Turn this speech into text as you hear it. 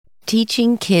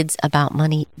Teaching kids about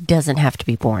money doesn't have to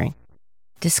be boring.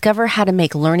 Discover how to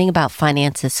make learning about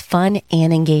finances fun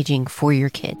and engaging for your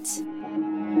kids.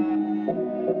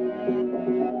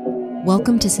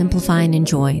 Welcome to Simplify and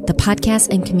Enjoy, the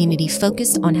podcast and community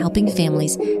focused on helping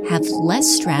families have less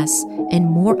stress and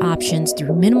more options through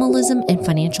minimalism and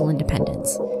financial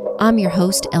independence. I'm your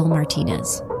host, Elle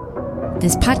Martinez.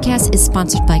 This podcast is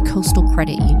sponsored by Coastal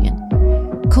Credit Union.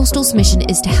 Coastal's mission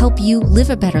is to help you live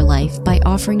a better life by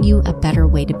offering you a better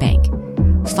way to bank.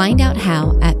 Find out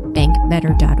how at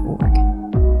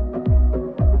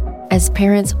bankbetter.org. As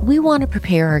parents, we want to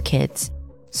prepare our kids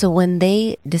so when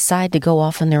they decide to go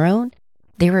off on their own,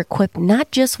 they're equipped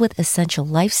not just with essential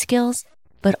life skills,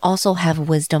 but also have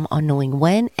wisdom on knowing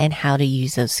when and how to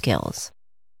use those skills.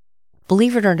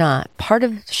 Believe it or not, part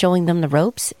of showing them the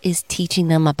ropes is teaching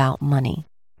them about money.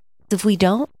 If we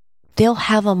don't, they'll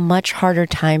have a much harder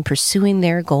time pursuing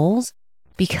their goals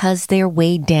because they're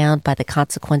weighed down by the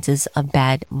consequences of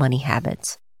bad money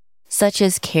habits, such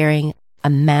as carrying a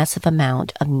massive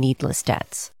amount of needless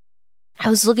debts. I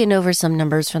was looking over some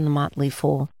numbers from the Motley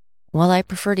Fool. While I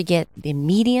prefer to get the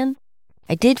median,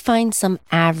 I did find some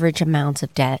average amounts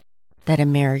of debt that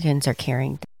Americans are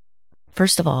carrying.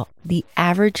 First of all, the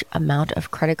average amount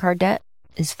of credit card debt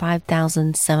is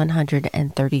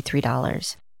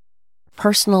 $5,733.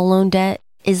 Personal loan debt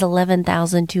is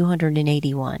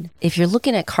 $11,281. If you're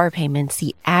looking at car payments,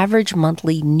 the average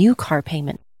monthly new car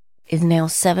payment is now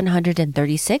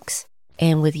 $736,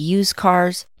 and with used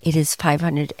cars, it is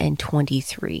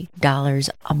 $523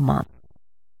 a month.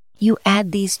 You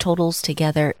add these totals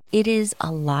together, it is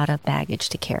a lot of baggage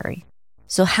to carry.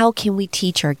 So how can we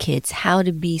teach our kids how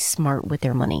to be smart with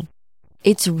their money?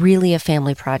 It's really a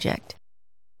family project.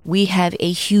 We have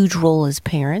a huge role as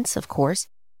parents, of course,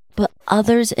 but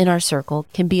others in our circle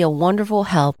can be a wonderful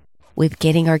help with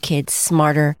getting our kids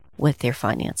smarter with their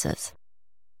finances.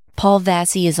 Paul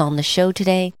Vassie is on the show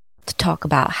today to talk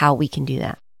about how we can do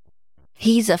that.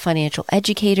 He's a financial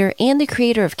educator and the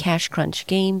creator of Cash Crunch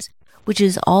Games, which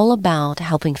is all about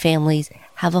helping families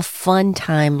have a fun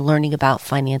time learning about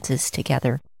finances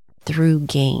together through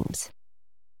games.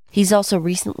 He's also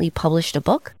recently published a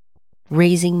book,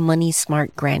 Raising Money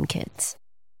Smart Grandkids.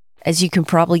 As you can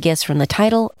probably guess from the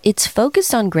title, it's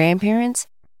focused on grandparents,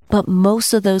 but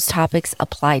most of those topics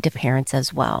apply to parents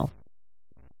as well.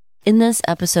 In this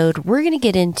episode, we're going to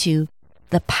get into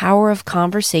the power of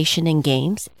conversation and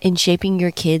games in shaping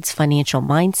your kids' financial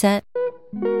mindset,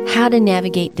 how to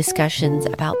navigate discussions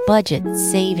about budgets,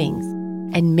 savings,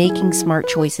 and making smart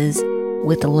choices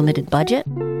with a limited budget,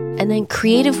 and then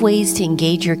creative ways to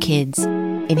engage your kids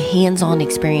in hands-on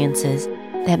experiences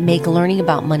that make learning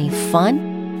about money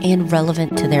fun and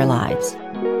relevant to their lives.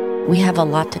 We have a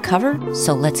lot to cover,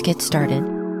 so let's get started.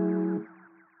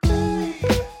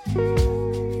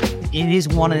 It is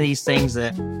one of these things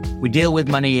that we deal with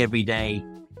money every day,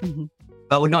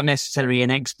 but we're not necessarily an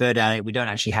expert at it. We don't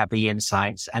actually have the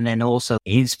insights. And then also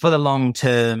it's for the long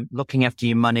term, looking after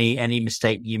your money. Any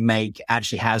mistake you make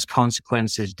actually has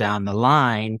consequences down the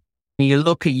line. You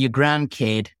look at your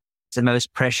grandkid, it's the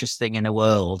most precious thing in the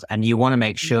world. And you want to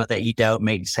make sure that you don't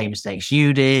make the same mistakes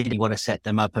you did. You want to set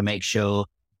them up and make sure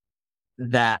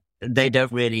that they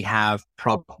don't really have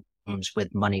problems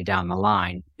with money down the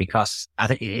line, because I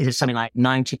think it is something like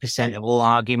 90% of all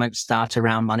arguments start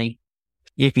around money.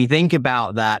 If you think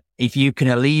about that, if you can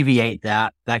alleviate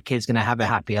that, that kid's going to have a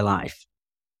happier life.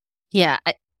 Yeah,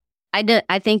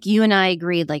 I think you and I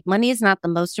agree, like money is not the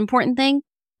most important thing,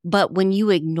 but when you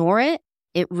ignore it,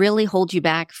 it really holds you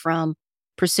back from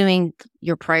pursuing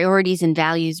your priorities and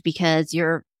values because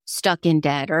you're stuck in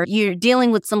debt or you're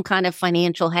dealing with some kind of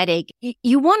financial headache.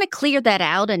 You want to clear that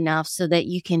out enough so that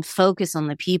you can focus on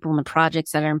the people and the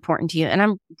projects that are important to you. And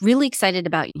I'm really excited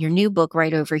about your new book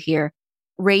right over here,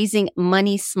 Raising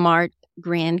Money Smart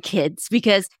Grandkids,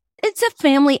 because it's a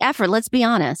family effort. Let's be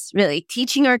honest, really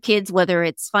teaching our kids, whether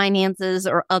it's finances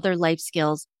or other life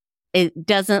skills, it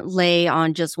doesn't lay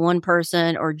on just one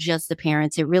person or just the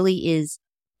parents. It really is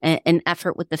an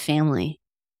effort with the family.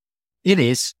 It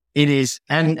is. It is.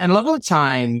 And a lot of the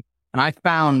time, and I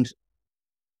found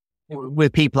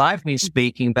with people I've been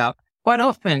speaking about, quite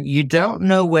often you don't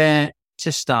know where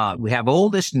to start. We have all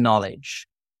this knowledge,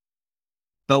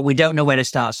 but we don't know where to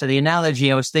start. So the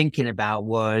analogy I was thinking about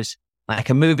was like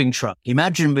a moving truck.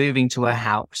 Imagine moving to a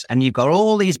house and you've got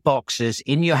all these boxes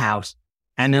in your house.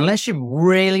 And unless you've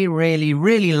really, really,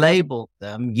 really labeled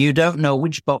them, you don't know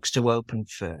which box to open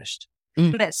first.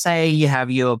 Let's say you have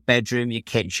your bedroom, your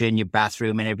kitchen, your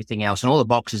bathroom and everything else, and all the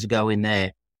boxes go in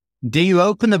there. Do you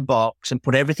open the box and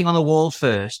put everything on the wall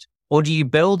first, or do you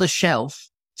build a shelf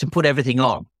to put everything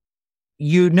on?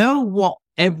 You know what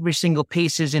every single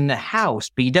piece is in the house,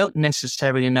 but you don't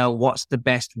necessarily know what's the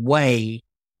best way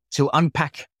to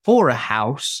unpack for a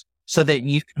house so that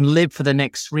you can live for the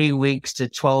next 3 weeks to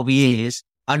 12 years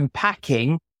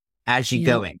unpacking as you're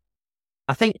going.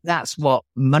 I think that's what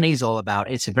money's all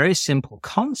about. It's a very simple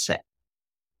concept,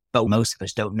 but most of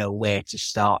us don't know where to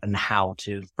start and how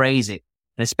to phrase it.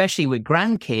 And especially with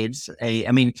grandkids,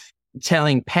 I mean,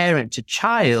 telling parent to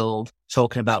child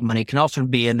talking about money can often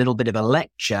be a little bit of a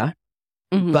lecture.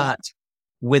 But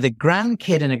with a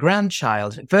grandkid and a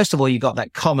grandchild, first of all, you got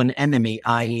that common enemy,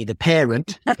 i.e. the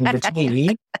parent in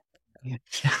between.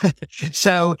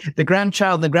 So the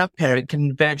grandchild and the grandparent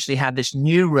can virtually have this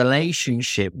new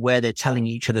relationship where they're telling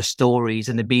each other stories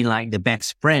and they're being like the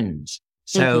best friends.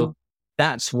 So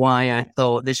that's why I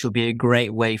thought this would be a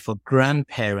great way for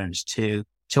grandparents to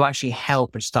actually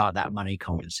help and start that money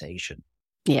conversation.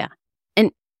 Yeah.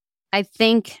 And I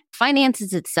think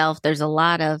finances itself, there's a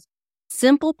lot of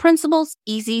simple principles,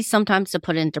 easy sometimes to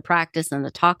put into practice and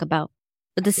to talk about,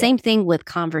 but the same thing with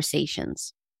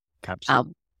conversations.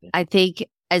 Absolutely. I think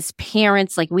as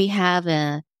parents, like we have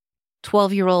a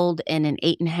 12-year-old and an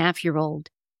 8.5-year-old,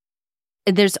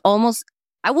 there's almost,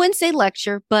 I wouldn't say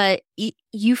lecture, but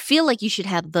you feel like you should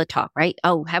have the talk, right?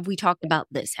 Oh, have we talked about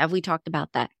this? Have we talked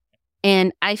about that?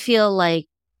 And I feel like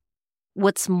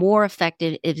what's more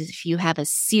effective is if you have a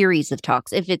series of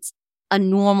talks, if it's a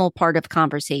normal part of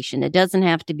conversation. It doesn't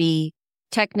have to be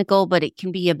technical, but it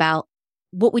can be about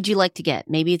what would you like to get?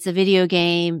 Maybe it's a video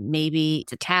game, maybe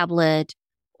it's a tablet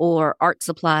or art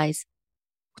supplies.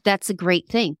 That's a great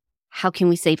thing. How can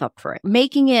we save up for it?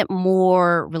 Making it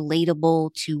more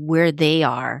relatable to where they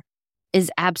are is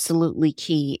absolutely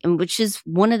key. And which is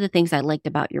one of the things I liked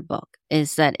about your book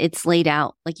is that it's laid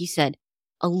out, like you said,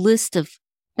 a list of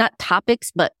not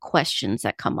topics, but questions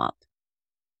that come up.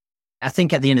 I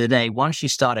think at the end of the day, once you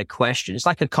start a question, it's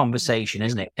like a conversation,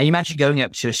 isn't it? And you imagine going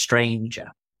up to a stranger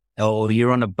or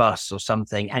you're on a bus or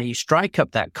something and you strike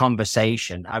up that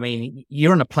conversation. I mean,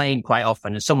 you're on a plane quite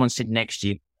often and someone's sitting next to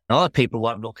you. A lot of people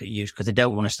won't look at you because they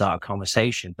don't want to start a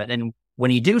conversation. But then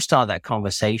when you do start that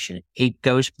conversation, it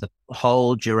goes for the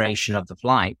whole duration of the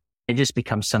flight. It just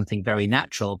becomes something very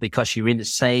natural because you're in the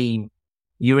same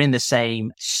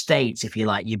state, if you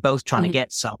like. You're both trying to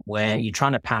get somewhere. You're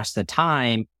trying to pass the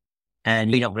time.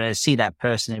 And you're not going to see that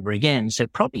person ever again. So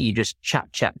probably you just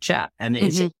chat. And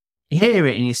you hear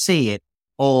it and you see it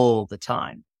all the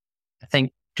time. I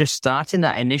think just starting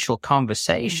that initial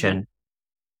conversation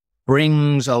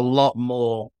brings a lot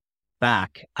more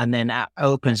back and then that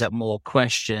opens up more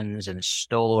questions and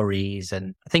stories.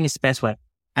 And I think it's the best way.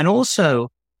 And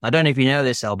also, I don't know if you know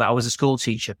this, Elle, but I was a school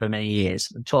teacher for many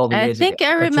years, 12 years I think ago,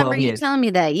 I remember you years. telling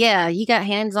me that. Yeah, you got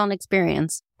hands-on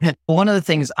experience. One of the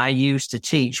things I used to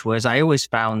teach was I always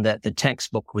found that the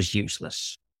textbook was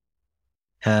useless.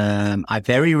 I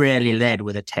very rarely led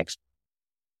with a textbook.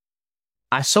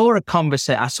 I saw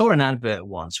an advert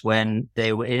once when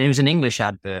it was an English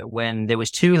advert when there was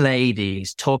two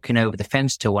ladies talking over the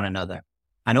fence to one another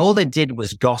and all they did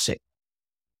was gossip.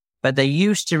 But they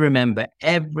used to remember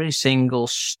every single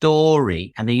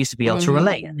story and they used to be able to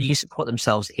relate. And they used to put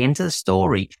themselves into the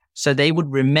story so they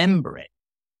would remember it.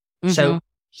 So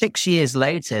 6 years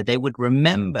later, they would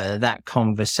remember that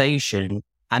conversation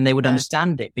and they would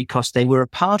understand it because they were a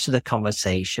part of the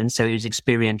conversation. So it was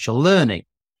experiential learning.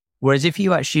 Whereas if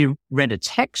you actually read a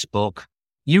textbook,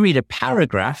 you read a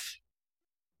paragraph,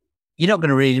 you're not going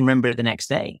to really remember it the next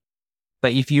day.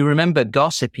 But if you remember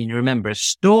gossip and you remember a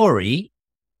story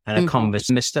and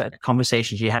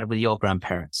conversations you had with your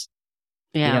grandparents,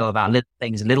 about little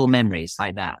things, little memories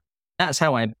like that. That's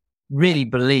how I really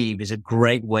believe is a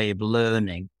great way of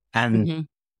learning and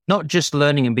not just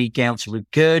learning and being able to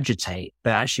regurgitate,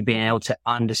 but actually being able to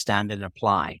understand and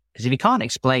apply. Because if you can't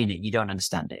explain it, you don't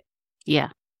understand it. Yeah,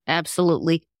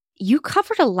 absolutely. You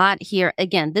covered a lot here.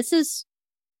 Again, this is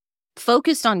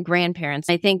focused on grandparents.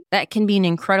 I think that can be an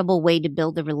incredible way to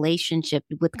build a relationship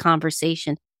with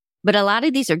conversation. But a lot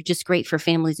of these are just great for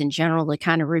families in general to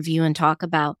kind of review and talk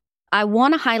about. I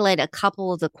want to highlight a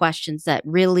couple of the questions that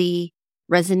really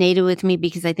resonated with me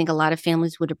because I think a lot of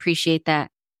families would appreciate that.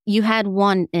 You had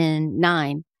one in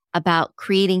 9 about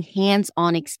creating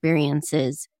hands-on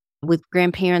experiences with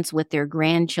grandparents with their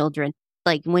grandchildren.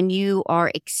 Like when you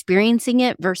are experiencing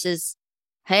it versus,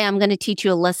 hey, I'm going to teach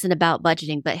you a lesson about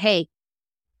budgeting. But hey,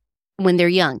 when they're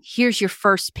young, here's your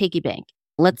first piggy bank.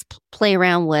 Let's play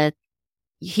around with,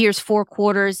 here's 4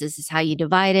 quarters. This is how you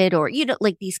divide it. Or,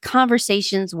 like these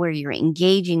conversations where you're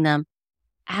engaging them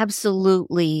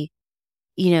absolutely,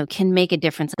 can make a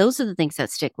difference. Those are the things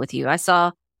that stick with you. I saw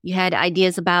you had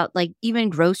ideas about like even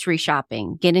grocery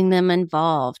shopping, getting them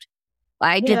involved.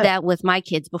 I did that with my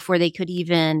kids before they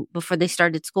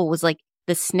started school, was like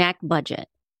the snack budget.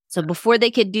 So before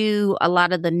they could do a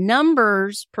lot of the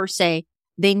numbers per se,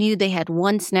 they knew they had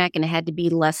one snack and it had to be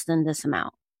less than this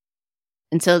amount.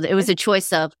 And so it was a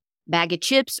choice of bag of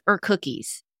chips or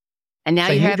cookies. And now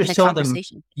you're having a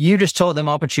conversation. You just taught them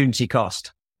opportunity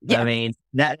cost. Yeah. I mean,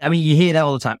 you hear that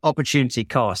all the time, opportunity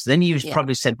cost. Then you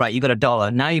probably said, right, you got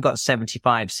 $1. Now you got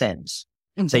 75 cents.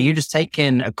 Mm-hmm. So you just take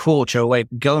in a quarter away,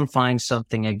 go and find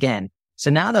something again.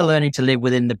 So now they're learning to live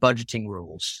within the budgeting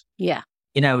rules. Yeah.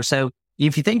 So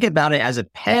if you think about it as a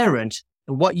parent,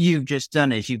 what you've just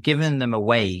done is you've given them a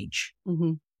wage,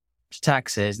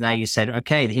 taxes. Now you said,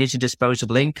 okay, here's your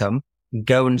disposable income.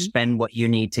 Go and spend what you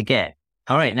need to get.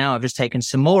 All right. Now I've just taken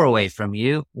some more away from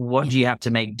you. What do you have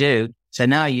to make do? So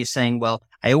now you're saying, well,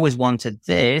 I always wanted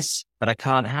this, but I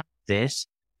can't have this,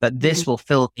 but this will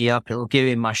fill me up. It'll give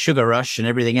me my sugar rush and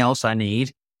everything else I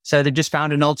need. So they just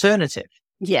found an alternative.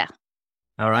 Yeah.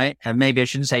 All right. And maybe I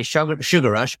shouldn't say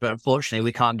sugar rush, but unfortunately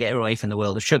we can't get away from the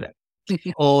world of sugar.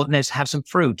 Or let's have some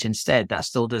fruit instead. That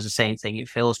still does the same thing. It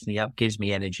fills me up, gives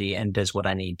me energy, and does what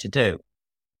I need to do.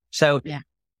 So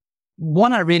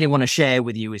one I really want to share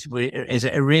with you is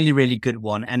a really, really good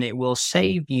one, and it will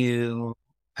save you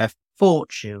a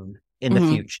fortune in the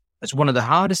future. It's one of the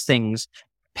hardest things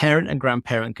a parent and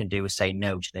grandparent can do is say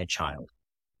no to their child.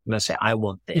 They'll say, I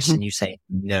want this. And you say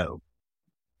no.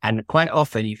 And quite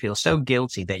often you feel so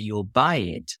guilty that you'll buy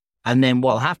it. And then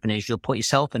what'll happen is you'll put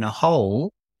yourself in a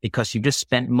hole because you just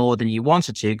spent more than you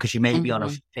wanted to because you may be on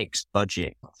a fixed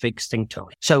budget, fixed income.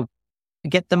 So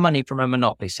get the money from a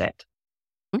Monopoly set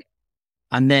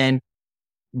and then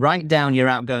write down your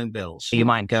outgoing bills. So you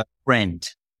might go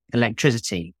rent,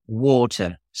 electricity,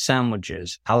 water,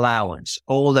 sandwiches, allowance,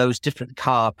 all those different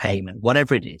car payment,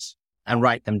 whatever it is, and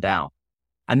write them down.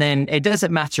 And then it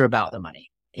doesn't matter about the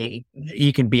money.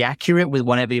 You can be accurate with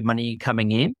whatever money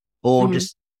coming in or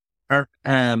just a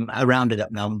rounded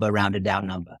up number, rounded down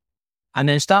number. And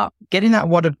then start getting that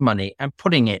wad of money and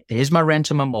putting it, here's my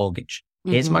rent and my mortgage.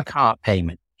 Here's my car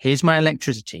payment. Here's my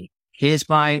electricity. Here's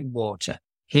my water.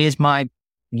 Here's my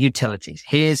utilities.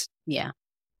 Here's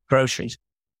groceries.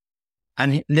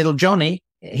 And little Johnny,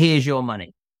 here's your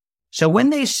money. So when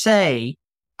they say,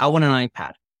 I want an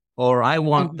iPad or I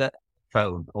want the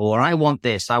phone or I want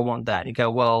this, I want that, you go,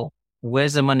 well,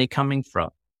 where's the money coming from?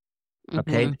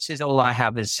 Okay, this is all I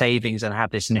have is savings and I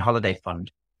have this in the holiday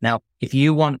fund. Now, if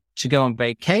you want to go on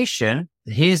vacation,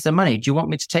 here's the money. Do you want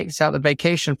me to take this out of the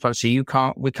vacation fund so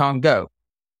we can't go?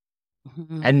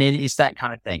 And then it's that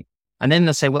kind of thing. And then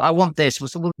they'll say, well, I want this.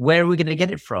 Well, where are we going to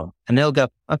get it from? And they'll go,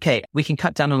 okay, we can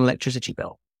cut down on electricity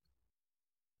bill.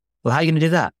 Well, how are you going to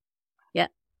do that? Yeah.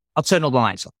 I'll turn all the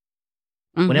lights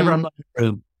on. Whenever I'm not in the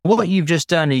room, what you've just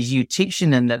done is you teaching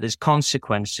them that there's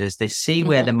consequences. They see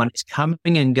where the money's coming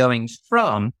and going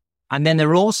from. And then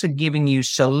they're also giving you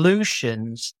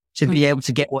solutions to be able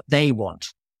to get what they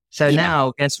want. So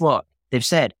now, guess what? They've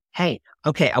said, hey,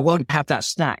 okay, I won't have that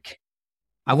snack.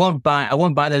 I won't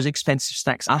buy those expensive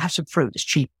snacks. I'll have some fruit. It's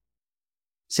cheap.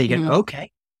 So you go,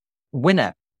 okay,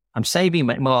 winner. I'm saving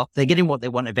more. They're getting what they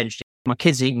want eventually. My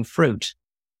kids are eating fruit.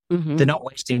 They're not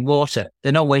wasting water.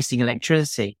 They're not wasting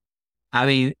electricity. I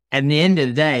mean, at the end of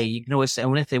the day, you can always say,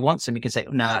 well, if they want some, you can say,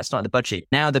 no, that's not the budget.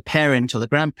 Now the parent or the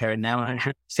grandparent now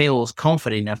feels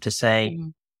confident enough to say,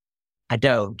 I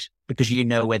don't, because you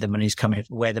know where the money's coming,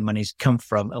 where the money's come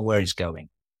from and where it's going.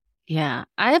 Yeah,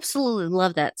 I absolutely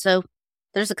love that. So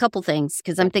there's a couple things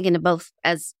because I'm thinking of both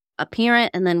as a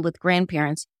parent and then with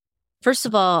grandparents. First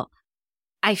of all,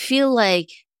 I feel like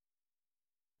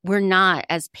we're not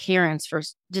as parents for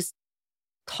just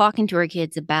talking to our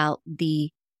kids about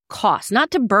the cost,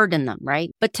 not to burden them,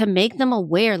 right? But to make them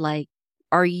aware, like,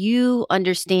 are you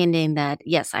understanding that,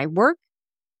 yes, I work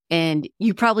and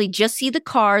you probably just see the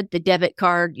card, the debit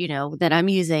card, that I'm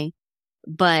using,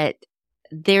 but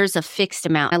there's a fixed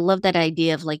amount. I love that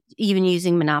idea of like even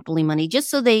using Monopoly money just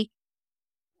so they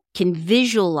can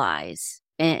visualize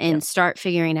and start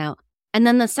figuring out. And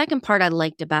then the second part I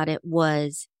liked about it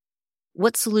was,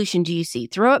 what solution do you see?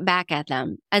 Throw it back at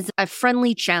them as a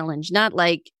friendly challenge, not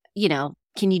like,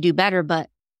 can you do better? But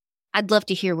I'd love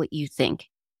to hear what you think.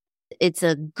 It's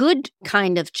a good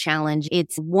kind of challenge.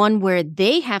 It's one where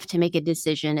they have to make a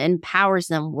decision, empowers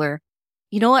them where,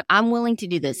 you know what, I'm willing to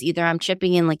do this. Either I'm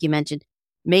chipping in, like you mentioned,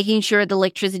 making sure the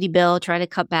electricity bill, try to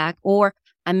cut back, or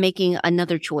I'm making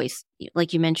another choice,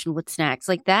 like you mentioned with snacks.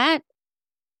 Like that,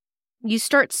 you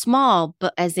start small,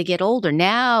 but as they get older,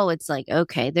 now it's like,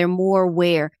 okay, they're more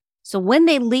aware. So when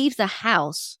they leave the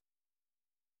house,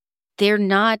 they're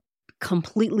not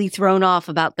completely thrown off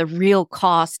about the real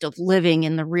cost of living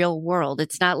in the real world.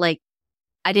 It's not like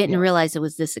I didn't realize it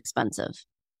was this expensive.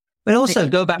 But also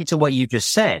go back to what you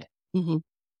just said,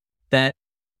 that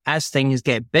as things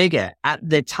get bigger, at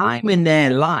the time in their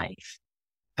life,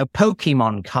 a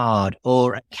Pokemon card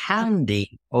or a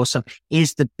candy or something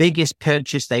is the biggest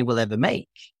purchase they will ever make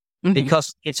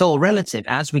because it's all relative.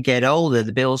 As we get older,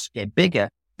 the bills get bigger,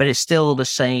 but it's still the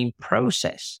same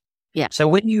process. Yeah. So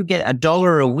when you get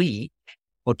 $1 a week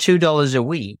or $2 a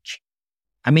week,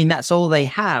 I mean, that's all they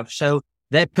have. So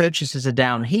their purchases are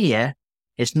down here.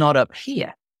 It's not up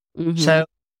here. So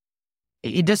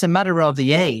it doesn't matter of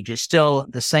the age. It's still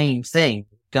the same thing,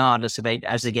 regardless of age.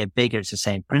 As they get bigger, it's the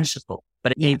same principle,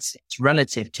 but it's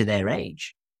relative to their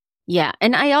age. Yeah.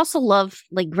 And I also love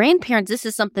like grandparents. This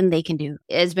is something they can do.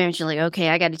 As parents, you're like, okay,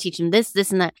 I got to teach them this,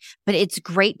 this, and that. But it's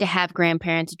great to have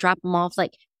grandparents drop them off.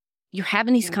 Like you're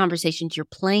having these conversations, you're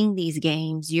playing these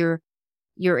games, you're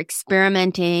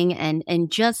experimenting and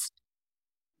just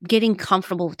getting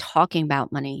comfortable with talking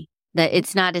about money. That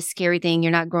it's not a scary thing.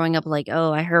 You're not growing up like,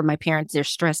 oh, I heard my parents, they're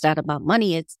stressed out about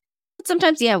money. It's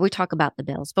sometimes, we talk about the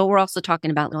bills, but we're also talking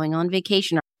about going on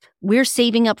vacation. We're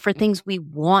saving up for things we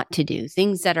want to do,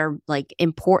 things that are like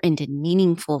important and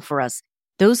meaningful for us.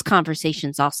 Those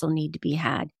conversations also need to be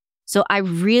had. So I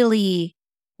really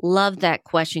love that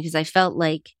question because I felt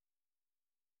like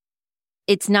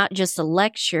it's not just a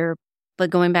lecture, but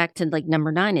going back to like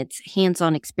number 9, it's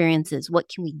hands-on experiences. What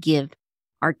can we give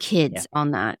our kids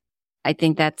on that? I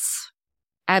think that's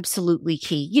absolutely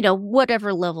key,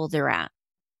 whatever level they're at.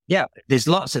 Yeah, there's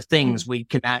lots of things we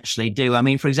can actually do. I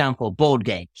mean, for example, board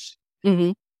games.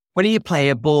 When you play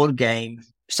a board game,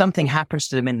 something happens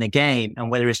to them in the game, and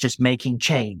whether it's just making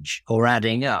change or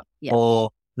adding up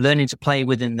or learning to play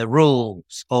within the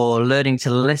rules or learning to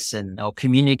listen or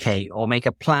communicate or make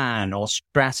a plan or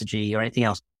strategy or anything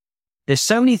else. There's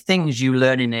so many things you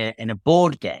learn in a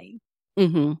board game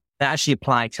that actually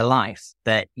apply to life,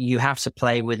 that you have to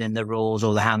play within the rules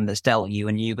or the hand that's dealt you,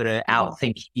 and you got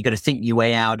to you got to think your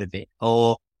way out of it,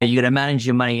 or you got to manage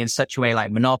your money in such a way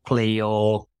like Monopoly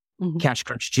or Cash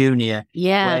Crunch Junior.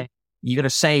 Yeah. You got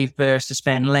to save first to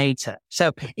spend later.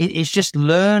 So it's just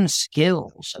learn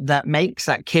skills that makes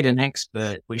that kid an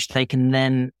expert, which they can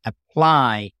then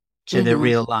apply to the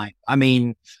real life. I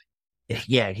mean,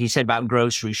 he said about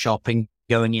grocery shopping,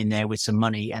 going in there with some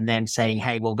money and then saying,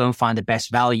 hey, we'll go and find the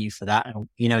best value for that. And,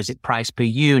 is it price per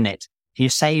unit? Your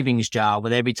savings jar,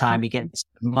 with every time you get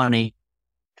money,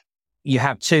 you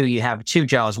have two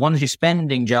jars. One's your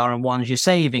spending jar and one's your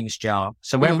savings jar.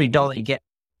 So every dollar you get,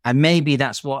 and maybe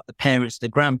that's what the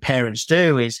grandparents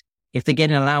do, is if they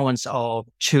get an allowance of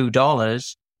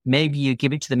 $2, maybe you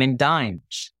give it to them in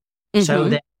dimes. So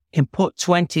they can put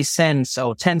 20 cents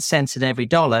or 10 cents in every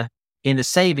dollar in the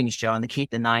savings jar and they keep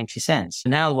the 90 cents.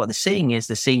 Now what they're seeing is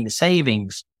the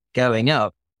savings going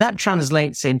up. That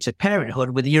translates into parenthood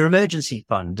with your emergency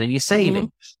fund and your savings.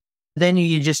 Then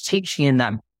you're just teaching in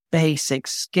that basic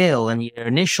skill and your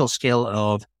initial skill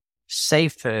of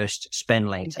save first,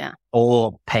 spend later,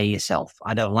 or pay yourself.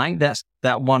 I don't like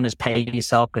that one is pay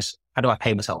yourself, because how do I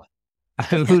pay myself?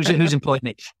 Who's employing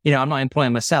me? I'm not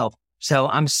employing myself. So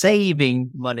I'm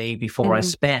saving money before I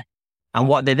spend. And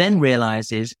what they then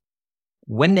realize is,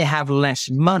 when they have less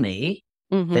money,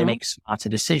 they make smarter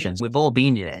decisions. We've all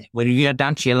been there. When you're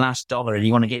down to your last dollar and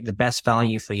you want to get the best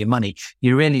value for your money,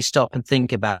 you really stop and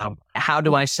think about, how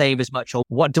do I save as much, or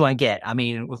what do I get? I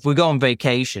mean, if we go on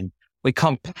vacation, we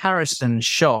comparison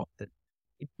shop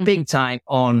big time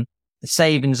on the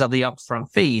savings of the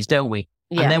upfront fees, don't we?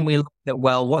 Yeah. And then we look at,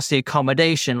 what's the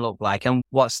accommodation look like, and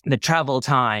what's the travel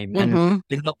time, and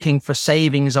we're looking for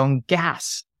savings on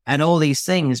gas. And all these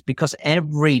things, because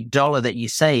every dollar that you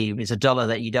save is a dollar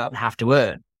that you don't have to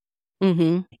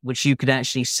earn, which you could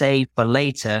actually save for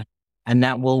later, and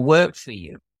that will work for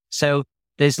you. So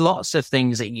there's lots of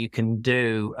things that you can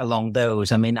do along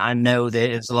those. I mean, I know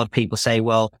there's a lot of people say,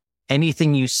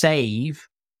 anything you save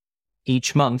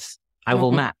each month, I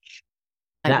will match.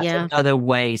 That's another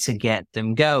way to get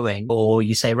them going. Or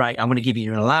you say, right, I'm going to give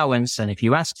you an allowance, and if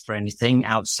you ask for anything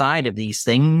outside of these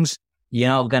things, you're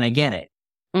not going to get it.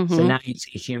 So now you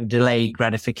teach them delayed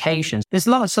gratification. There's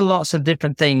lots of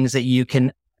different things that you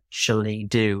can actually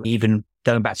do, even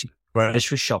going back to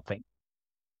grocery shopping.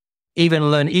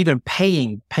 Even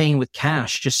paying with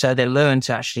cash, just so they learn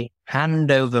to actually hand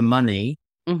over money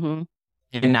and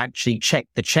actually check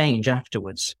the change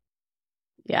afterwards.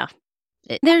 Yeah.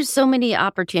 There's so many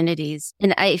opportunities,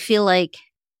 and I feel like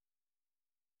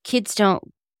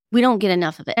we don't get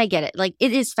enough of it. I get it. Like,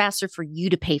 it is faster for you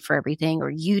to pay for everything or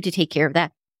you to take care of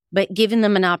that. But giving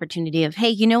them an opportunity of, hey,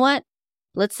 you know what?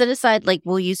 Let's set aside, like,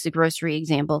 we'll use the grocery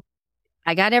example.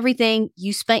 I got everything.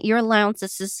 You spent your allowance.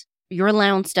 This is your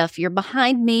allowance stuff. You're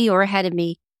behind me or ahead of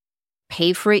me.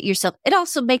 Pay for it yourself. It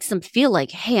also makes them feel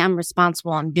like, hey, I'm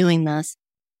responsible. I'm doing this.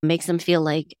 It makes them feel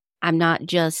like I'm not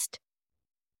just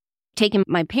taking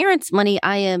my parents' money.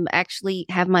 I am actually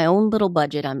have my own little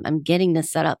budget. I'm getting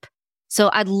this set up. So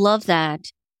I love that.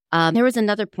 There was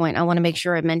another point I want to make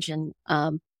sure I mention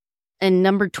in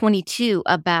number 22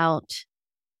 about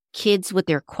kids with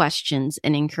their questions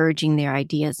and encouraging their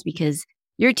ideas, because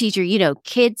you're a teacher,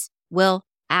 kids will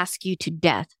ask you to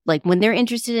death. Like when they're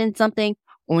interested in something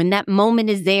or when that moment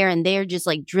is there and they're just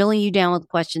like drilling you down with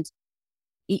questions,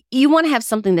 you want to have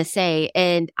something to say.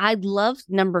 And I love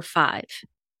number 5.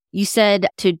 You said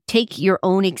to take your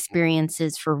own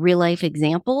experiences for real life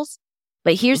examples.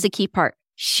 But here's the key part.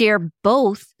 Share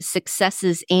both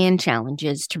successes and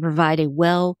challenges to provide a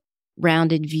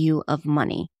well-rounded view of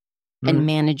money and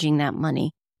managing that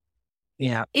money.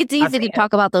 Yeah. It's easy to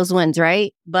talk about those wins,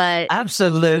 right? But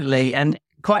absolutely. And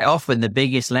quite often the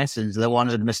biggest lessons are the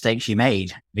ones of the mistakes you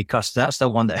made, because that's the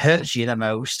one that hurts you the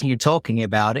most. You're talking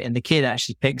about it and the kid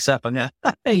actually picks up and goes,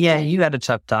 yeah, you had a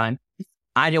tough time.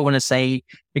 I don't want to say,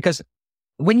 because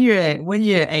when you're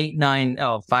 8, 9,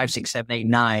 5, 6, 7, 8,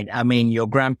 9, I mean, your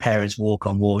grandparents walk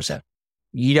on water.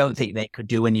 You don't think they could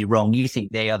do any wrong. You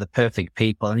think they are the perfect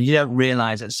people. And you don't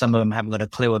realize that some of them haven't got a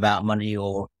clue about money,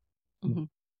 or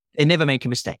they never make a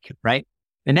mistake, right?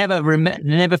 They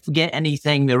never forget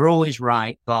anything. They're always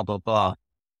right, blah, blah, blah.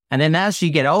 And then as you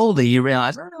get older, you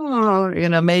realize,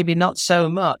 maybe not so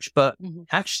much, but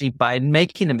actually by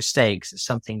making the mistakes, it's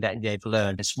something that they've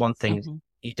learned. It's one thing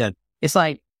you don't. It's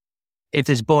like, if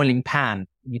there's boiling pan,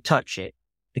 you touch it,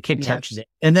 the kid touches it,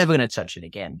 they're never going to touch it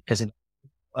again, because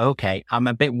I'm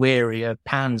a bit weary of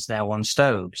pans now on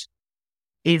stoves.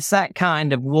 It's that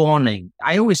kind of warning.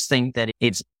 I always think that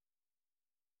it's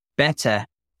better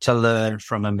to learn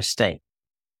from a mistake.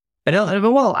 But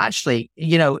actually,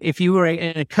 if you were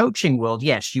in a coaching world,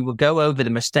 yes, you will go over the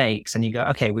mistakes and you go,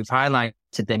 okay, we've highlighted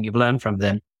them, you've learned from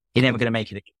them, you're never going to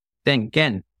make it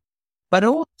again. But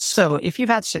also, if you've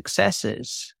had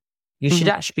successes, you should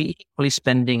actually be equally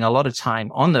spending a lot of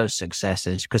time on those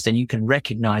successes, because then you can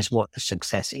recognize what the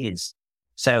success is.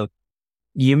 So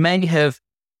you may have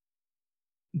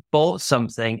bought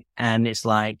something and it's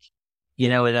like,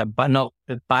 but not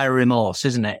by remorse,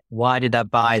 isn't it? Why did I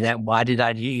buy that? Why did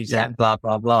I use that? Blah,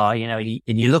 blah, blah. And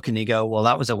you look and you go, well,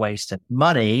 that was a waste of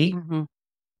money.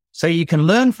 So you can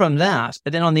learn from that.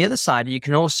 But then on the other side, you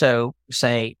can also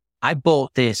say, I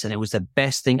bought this and it was the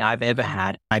best thing I've ever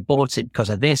had. I bought it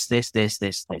because of this.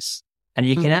 And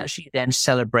you can actually then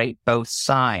celebrate both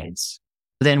sides.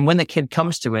 But then when the kid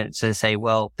comes to it, to say,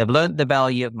 well, they've learned the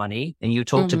value of money, and you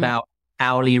talked about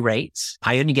hourly rates.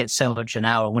 I only get so much an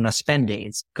hour. When I spend it,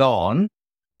 it's gone. What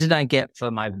did I get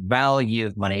for my value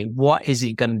of money? What is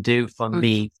it going to do for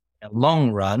me in the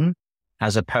long run,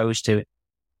 as opposed to,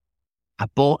 I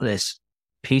bought this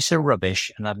piece of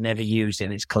rubbish and I've never used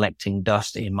it. It's collecting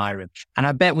dust in my room. And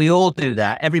I bet we all do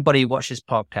that. Everybody who watches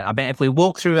podcast, I bet if we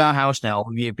walk through our house now,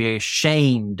 we'd be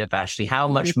ashamed of actually how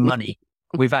much money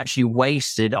we've actually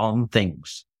wasted on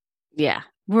things. Yeah,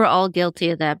 we're all guilty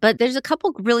of that. But there's a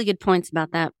couple really good points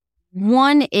about that.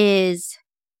 One is,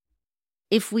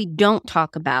 if we don't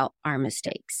talk about our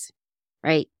mistakes,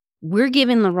 right, we're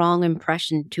giving the wrong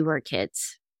impression to our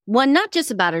kids. One, not just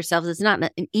about ourselves. It's not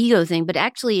an ego thing, but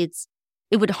actually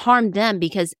it would harm them,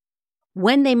 because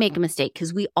when they make a mistake,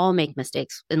 because we all make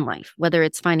mistakes in life, whether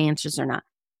it's finances or not,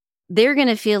 they're going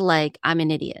to feel like I'm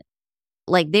an idiot.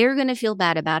 Like they're going to feel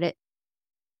bad about it.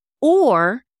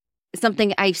 Or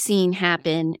something I've seen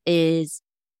happen is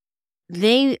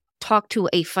they talk to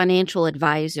a financial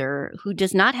advisor who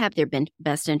does not have their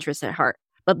best interests at heart,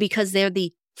 but because they're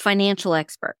the financial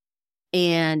expert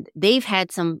and they've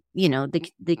had some,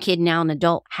 the kid, now an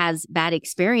adult, has bad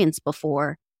experience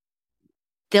before,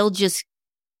 they'll just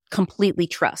completely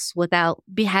trust without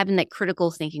having that critical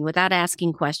thinking, without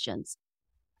asking questions.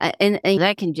 And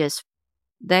that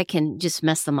can just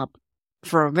mess them up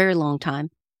for a very long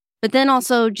time. But then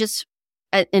also just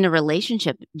in a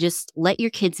relationship, just let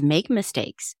your kids make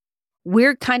mistakes.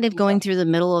 We're kind of going through the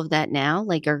middle of that now.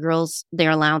 Like our girls, their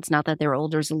allowance, not that they're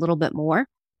older, is a little bit more.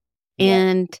 Yeah.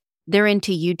 And they're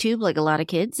into YouTube, like a lot of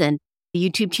kids, and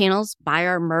YouTube channels, buy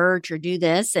our merch or do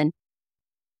this. And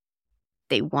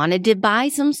they wanted to buy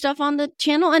some stuff on the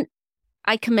channel, and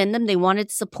I commend them. They wanted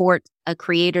to support a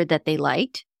creator that they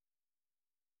liked.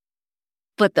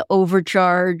 But the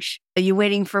overcharge, you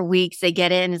waiting for weeks, they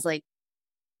get it, and it's like,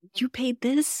 you paid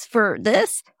this for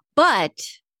this? But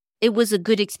it was a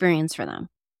good experience for them.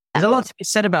 There's a lot to be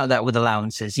said about that with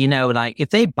allowances. Like if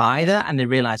they buy that and they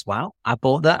realize, wow, I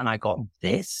bought that and I got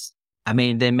this, I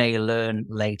mean, they may learn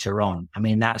later on. I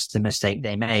mean, that's the mistake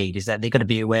they made, is that they've got to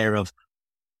be aware of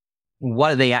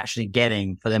what are they actually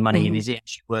getting for their money, and is it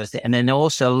actually worth it? And then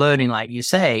also learning, like you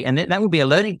say, and that would be a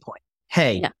learning point.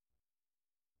 Hey,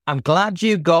 I'm glad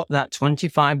you got that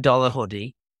 $25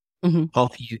 hoodie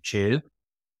off YouTube,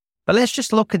 but let's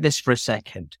just look at this for a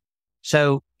second.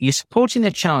 So you're supporting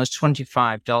the channel as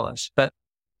 $25, but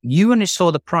you only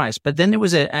saw the price, but then there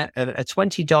was a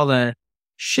 $20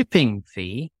 shipping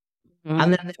fee,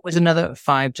 and then there was another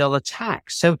 $5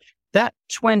 tax. So that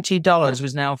 $20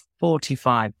 was now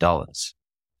 $45.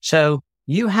 So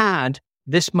you had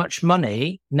this much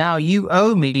money. Now you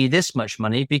owe me this much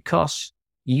money because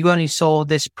you only saw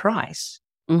this price.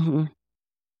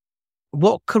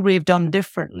 What could we have done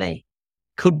differently?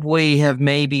 Could we have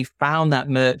maybe found that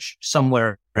merch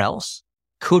somewhere else?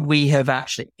 Could we have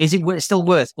actually, is it still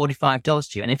worth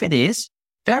 $45 to you? And if it is,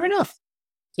 fair enough.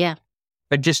 Yeah.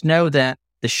 But just know that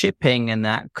the shipping and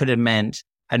that could have meant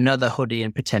another hoodie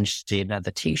and potentially another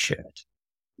t-shirt.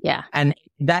 Yeah. And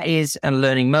that is a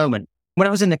learning moment. When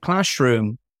I was in the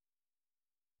classroom,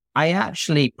 I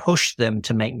actually pushed them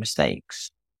to make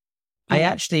mistakes. I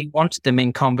actually wanted them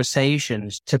in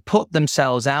conversations to put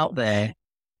themselves out there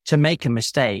to make a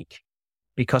mistake,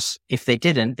 because if they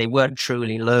didn't, they weren't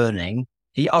truly learning.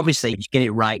 Obviously, you get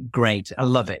it right, great. I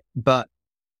love it. But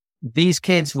these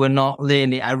kids were not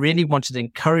learning. I really wanted to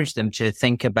encourage them to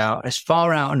think about as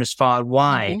far out and as far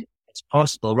wide as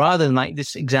possible, rather than like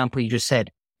this example you just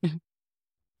said.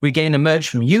 We gain the merch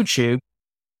from YouTube,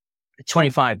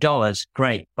 $25,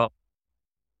 great. But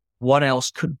what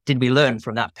else did we learn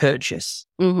from that purchase?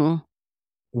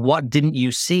 What didn't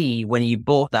you see when you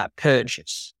bought that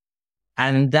purchase?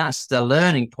 And that's the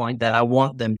learning point that I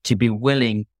want them to be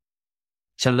willing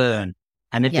to learn.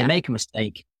 And if they make a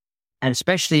mistake, and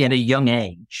especially at a young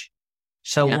age,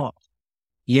 so what?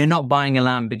 You're not buying a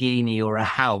Lamborghini or a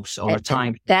house or a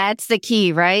time. That's the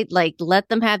key, right? Like, let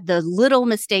them have the little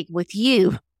mistake with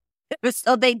you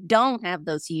so they don't have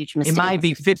those huge mistakes. It might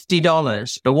be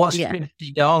 $50, but what's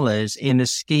 $50 in the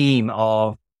scheme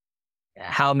of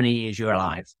how many years you're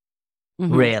alive?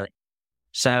 Really?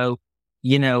 So,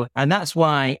 you know, and that's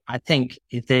why I think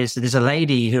there's a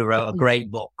lady who wrote a great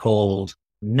book called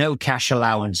No Cash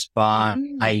Allowance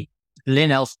by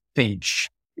Lynn L. Finch.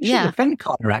 She's a friend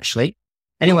Connor, actually.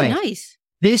 Anyway, nice.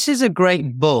 This is a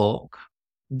great book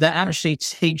that actually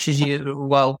teaches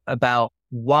you, about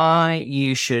why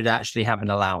you should actually have an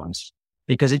allowance,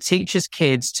 because it teaches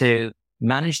kids to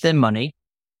manage their money,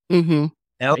 know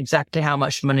exactly how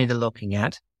much money they're looking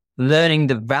at, learning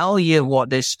the value of what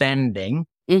they're spending,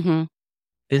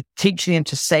 teaching them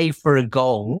to save for a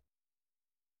goal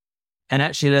and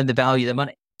actually learn the value of the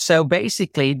money. So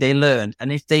basically they learn,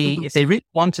 and if they really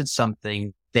wanted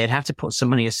something, they'd have to put some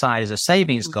money aside as a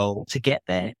savings goal to get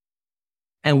there.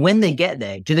 And when they get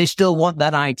there, do they still want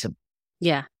that item?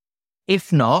 Yeah.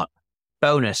 If not,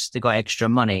 bonus, they got extra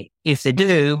money. If they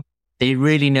do, they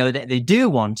really know that they do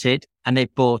want it and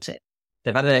they've bought it.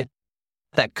 They've had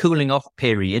that cooling off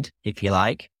period, if you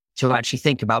like, to actually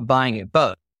think about buying it.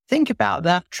 But think about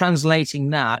that,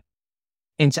 translating that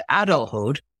into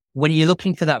adulthood when you're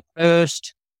looking for that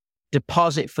first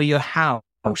deposit for your house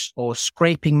or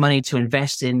scraping money to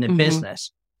invest in the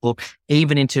business or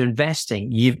even into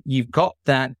investing. You've got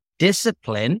that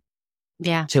discipline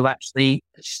to actually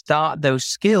start those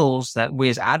skills that we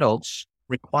as adults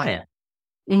require.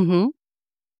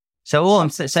 So all I'm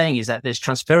saying is that there's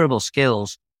transferable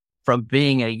skills from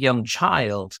being a young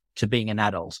child to being an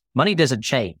adult. Money doesn't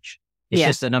change. It's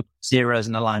just the number of zeros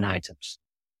and the line items.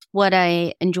 What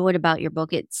I enjoyed about your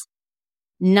book, it's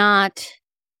not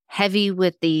heavy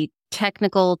with the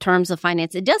technical terms of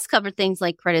finance. It does cover things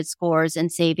like credit scores and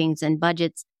savings and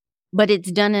budgets, but it's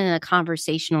done in a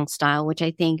conversational style, which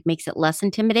I think makes it less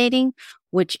intimidating,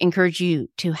 which encourage you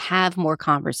to have more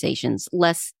conversations,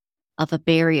 less of a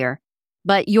barrier.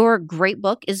 But your great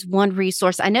book is one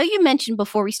resource. I know you mentioned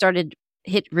before we started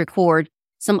hit record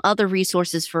some other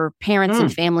resources for parents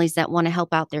and families that want to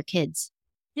help out their kids.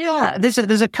 Yeah, there's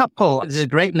a couple. There's a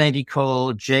great lady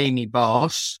called Jamie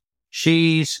Boss.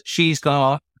 She's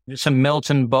got some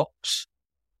Milton books.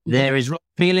 There is Rob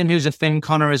Phelan, who's a Finn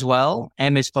Connor as well.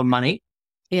 M is for money.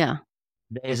 Yeah.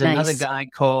 There's another guy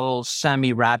called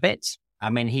Sammy Rabbit.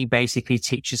 I mean, he basically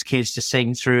teaches kids to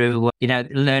sing through,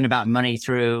 learn about money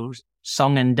through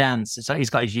song and dance. So he's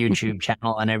got his YouTube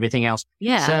channel and everything else.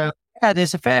 Yeah. So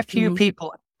there's a fair few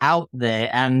people out there.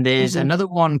 And there's another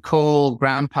one called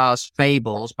Grandpa's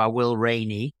Fables by Will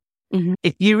Rainey.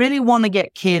 If you really want to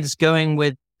get kids going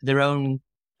with their own,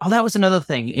 that was another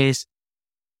thing, is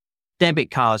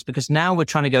debit cards, because now we're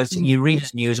trying to go to, you read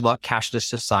the news about cashless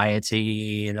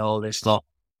society and all this lot.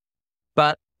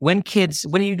 But when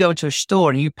you go to a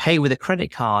store and you pay with a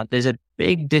credit card, there's a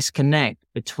big disconnect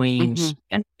between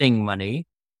spending money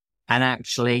and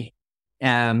actually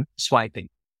swiping.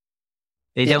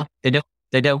 They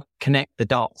don't connect the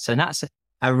dots. And that's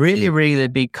a really, really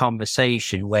big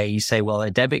conversation where you say, well, a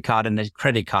debit card and a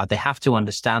credit card, they have to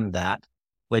understand that,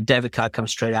 where debit card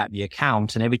comes straight out of your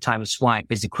account and every time a swipe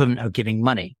is equivalent of giving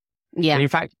money. Yeah. And in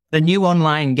fact, the new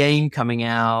online game coming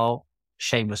out,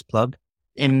 shameless plug,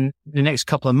 in the next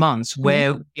couple of months,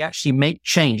 where we actually make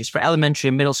changes for elementary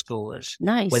and middle schoolers.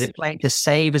 Nice. Where they plan to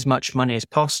save as much money as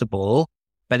possible,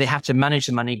 but they have to manage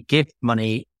the money, give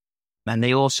money, and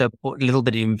they also put a little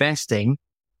bit of investing,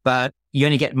 but you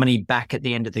only get money back at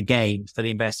the end of the game for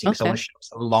the investing. So it's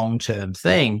a long-term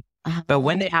thing. But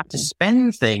when they have to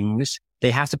spend things,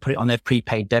 they have to put it on their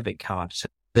prepaid debit card. So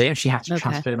they actually have to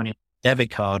transfer money on a debit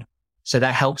card. So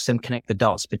that helps them connect the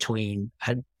dots between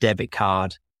a debit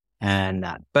card and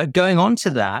that. But going on to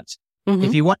that,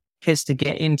 if you want kids to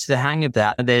get into the hang of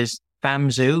that, there's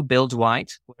FamZoo, Bill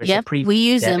Dwight. Yep, we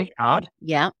use him. Card.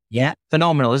 Yeah. Yeah.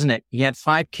 Phenomenal, isn't it? He had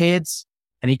 5 kids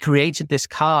and he created this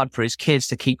card for his kids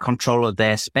to keep control of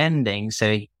their spending.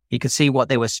 So he could see what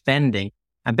they were spending.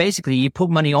 And basically you put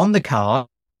money on the card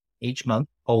each month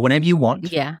or whenever you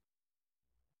want. Yeah.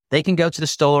 They can go to the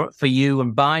store for you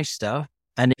and buy stuff.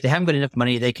 And if they haven't got enough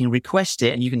money, they can request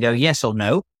it and you can go yes or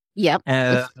no. Yep.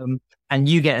 And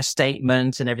you get a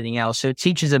statement and everything else. So it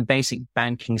teaches them basic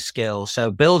banking skills. So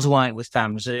Bill Dwight with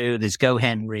FamZoo, there's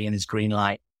GoHenry and there's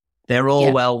Greenlight. They're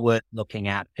all well worth looking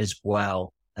at as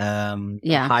well. So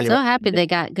happy they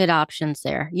got good options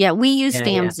there. Yeah, we use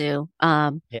FamZoo.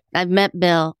 I've met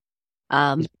Bill.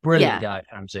 Brilliant guy,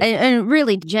 FamZoo. And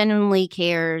really genuinely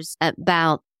cares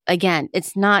about, again,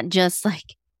 it's not just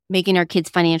like making our kids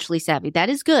financially savvy. That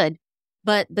is good.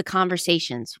 But the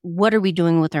conversations, what are we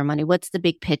doing with our money? What's the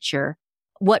big picture?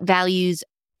 What values,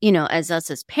 as us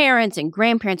as parents and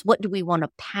grandparents, what do we want to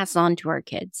pass on to our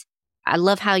kids? I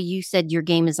love how you said your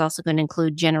game is also going to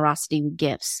include generosity with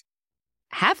gifts.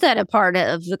 Have that a part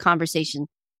of the conversation.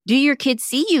 Do your kids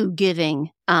see you giving?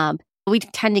 We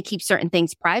tend to keep certain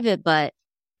things private, but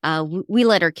we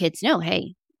let our kids know,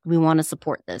 hey, we want to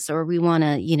support this or we want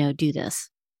to, do this.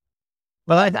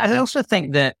 Well, I also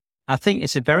think that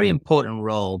it's a very important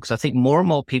role because I think more and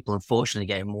more people, unfortunately,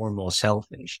 getting more and more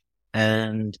selfish.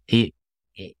 And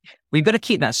we've got to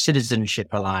keep that citizenship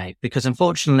alive because,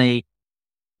 unfortunately,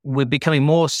 we're becoming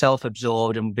more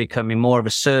self-absorbed and becoming more of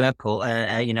a circle,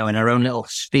 in our own little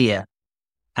sphere.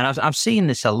 And I've seen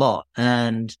this a lot.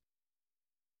 And,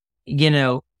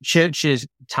 churches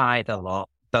tithe a lot,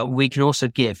 but we can also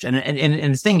give. And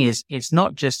the thing is, it's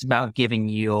not just about giving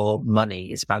your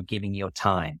money. It's about giving your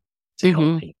time to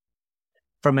help people.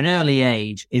 From an early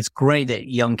age, it's great that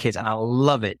young kids, and I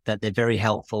love it that they're very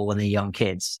helpful when they're young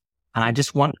kids. And I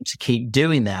just want to keep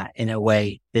doing that in a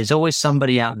way. There's always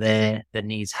somebody out there that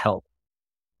needs help.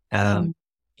 You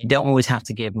don't always have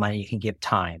to give money. You can give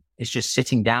time. It's just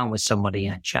sitting down with somebody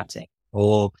and chatting,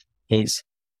 or it's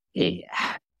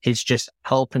just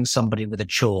helping somebody with a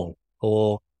chore.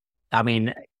 Or,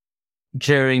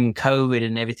 during COVID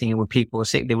and everything, when people were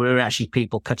sick, there were actually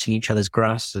people cutting each other's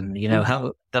grass and,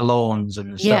 help the lawns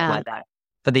and stuff like that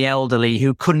for the elderly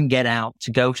who couldn't get out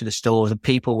to go to the stores. And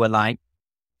people were like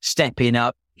stepping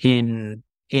up in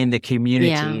the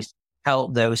communities,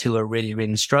 help those who are really,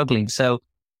 really struggling. So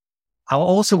I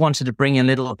also wanted to bring a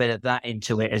little bit of that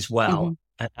into it as well.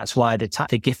 And that's why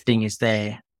the gifting is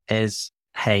there as,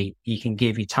 hey, you can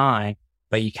give your time,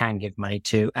 but you can give money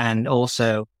too. And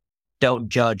also, don't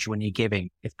judge when you're giving.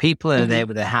 If people are there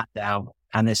with their hat down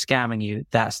and they're scamming you,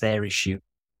 that's their issue.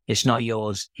 It's not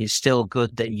yours. It's still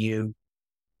good that you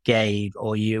gave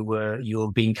or you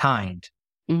were being kind.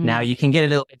 Now you can get a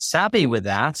little bit savvy with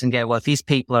that and go, well, if these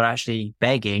people are actually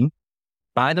begging,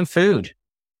 buy them food.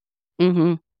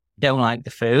 Don't like the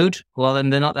food. Well,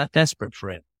 then they're not that desperate for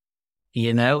it, and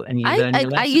you learn your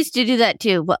lesson. I used to do that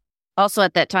too. But also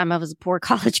at that time I was a poor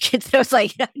college kid. So I was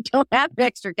like, I don't have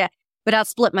extra cash. But I'll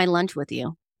split my lunch with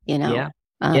you,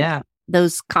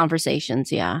 those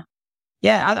conversations. Yeah.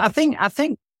 I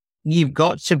think you've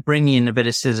got to bring in a bit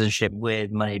of citizenship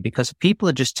with money because if people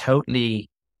are just totally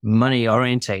money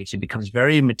orientated, it becomes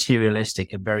very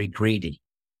materialistic and very greedy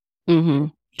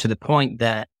to the point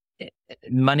that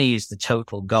money is the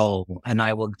total goal. And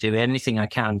I will do anything I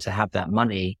can to have that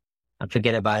money and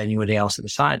forget about anybody else at the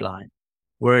sideline.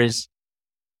 Whereas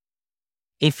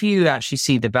if you actually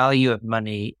see the value of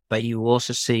money, but you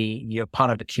also see you're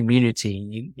part of the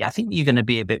community, I think you're going to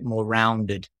be a bit more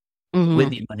rounded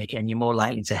with your money, and you're more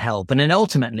likely to help. And then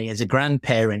ultimately, as a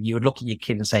grandparent, you would look at your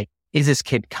kid and say, is this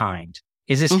kid kind?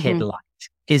 Is this kid liked?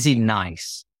 Is he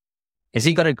nice? Has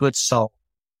he got a good soul?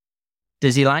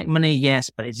 Does he like money? Yes,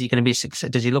 but is he going to be successful?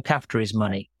 Does he look after his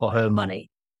money or her money?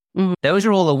 Those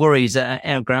are all the worries that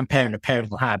a grandparent or parent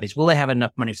will have, is will they have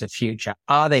enough money for the future?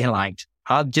 Are they liked?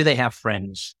 Do they have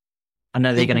friends? And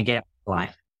are they going to get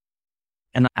life?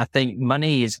 And I think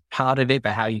money is part of it,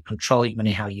 but how you control your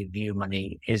money, how you view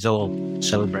money is all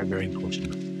so very, very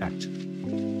important. In fact.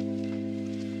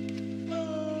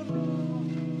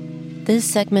 This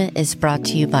segment is brought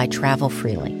to you by Travel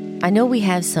Freely. I know we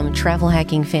have some travel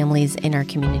hacking families in our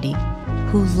community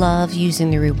who love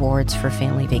using the rewards for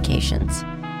family vacations.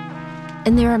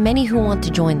 And there are many who want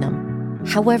to join them.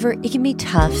 However, it can be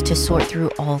tough to sort through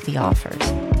all the offers.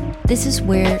 This is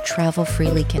where Travel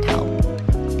Freely can help.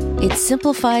 It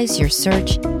simplifies your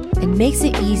search and makes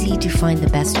it easy to find the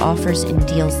best offers and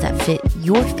deals that fit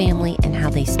your family and how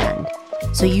they spend,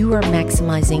 so you are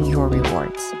maximizing your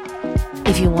rewards.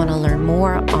 If you want to learn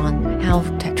more on how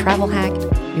to travel hack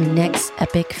your next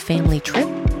epic family trip,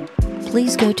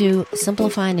 please go to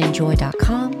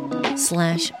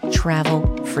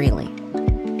simplifyandenjoy.com/travel-freely.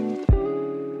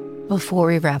 Before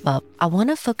we wrap up, I want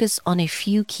to focus on a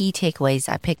few key takeaways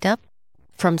I picked up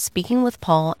from speaking with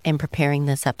Paul and preparing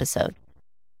this episode.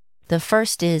 The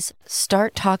first is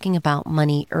start talking about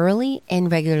money early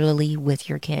and regularly with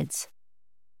your kids.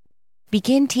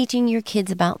 Begin teaching your kids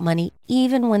about money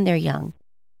even when they're young.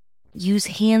 Use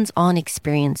hands-on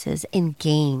experiences and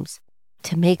games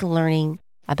to make learning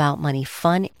about money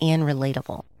fun and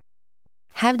relatable.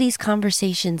 Have these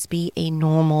conversations be a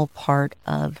normal part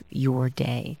of your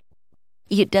day.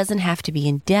 It doesn't have to be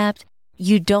in depth.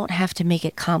 You don't have to make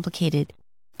it complicated,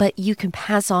 but you can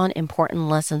pass on important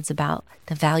lessons about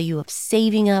the value of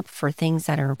saving up for things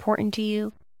that are important to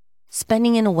you,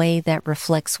 spending in a way that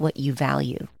reflects what you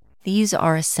value. These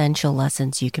are essential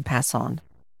lessons you can pass on.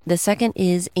 The second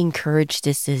is encourage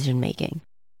decision-making.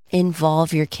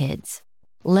 Involve your kids.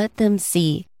 Let them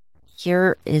see,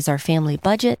 here is our family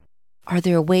budget. Are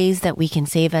there ways that we can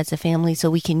save as a family so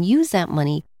we can use that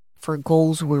money for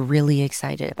goals we're really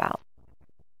excited about?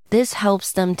 This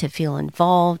helps them to feel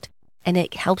involved, and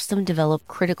it helps them develop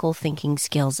critical thinking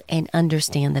skills and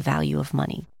understand the value of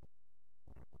money.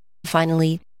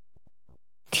 Finally,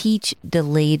 teach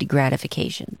delayed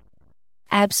gratification.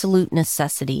 Absolute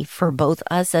necessity for both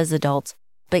us as adults,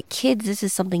 but kids, this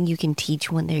is something you can teach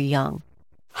when they're young.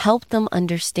 Help them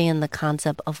understand the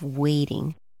concept of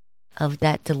waiting, of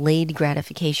that delayed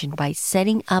gratification by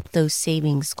setting up those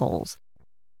savings goals.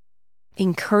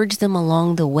 Encourage them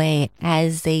along the way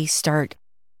as they start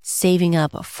saving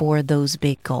up for those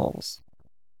big goals.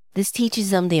 This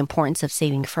teaches them the importance of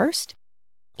saving first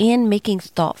and making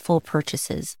thoughtful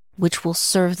purchases, which will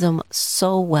serve them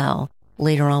so well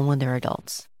later on when they're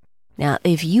adults. Now,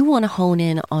 if you want to hone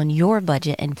in on your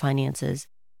budget and finances,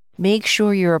 make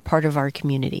sure you're a part of our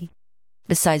community.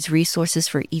 Besides resources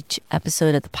for each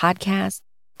episode of the podcast,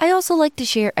 I also like to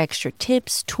share extra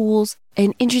tips, tools,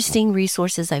 and interesting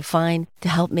resources I find to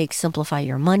help make simplify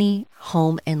your money,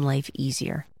 home, and life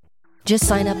easier. Just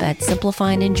sign up at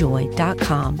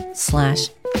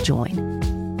simplifyandenjoy.com/join.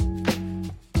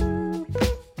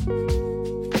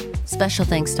 Special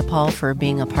thanks to Paul for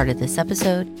being a part of this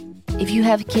episode. If you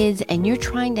have kids and you're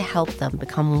trying to help them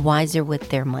become wiser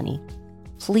with their money,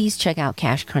 please check out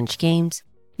Cash Crunch Games.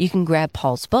 You can grab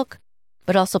Paul's book,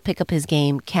 but also pick up his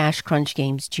game, Cash Crunch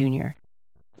Games Jr.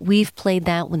 We've played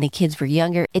that when the kids were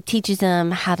younger. It teaches them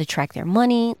how to track their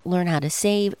money, learn how to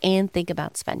save, and think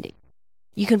about spending.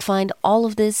 You can find all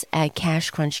of this at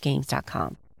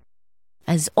cashcrunchgames.com.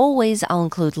 As always, I'll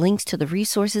include links to the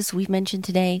resources we've mentioned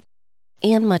today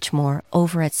and much more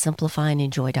over at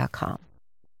simplifyandenjoy.com.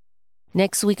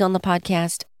 Next week on the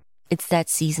podcast, it's that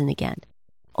season again,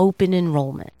 open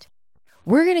enrollment.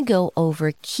 We're going to go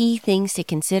over key things to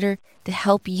consider to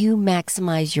help you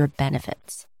maximize your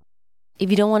benefits. If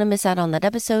you don't want to miss out on that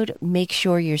episode, make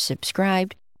sure you're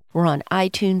subscribed. We're on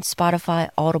iTunes, Spotify,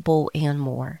 Audible, and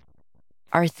more.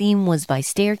 Our theme was by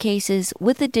Staircases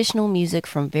with additional music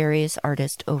from various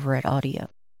artists over at Audio.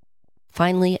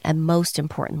 Finally, and most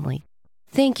importantly,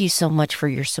 thank you so much for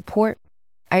your support.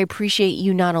 I appreciate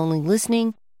you not only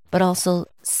listening, but also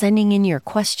sending in your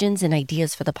questions and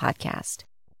ideas for the podcast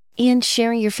and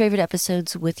sharing your favorite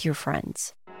episodes with your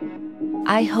friends.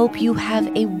 I hope you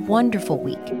have a wonderful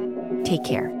week. Take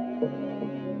care.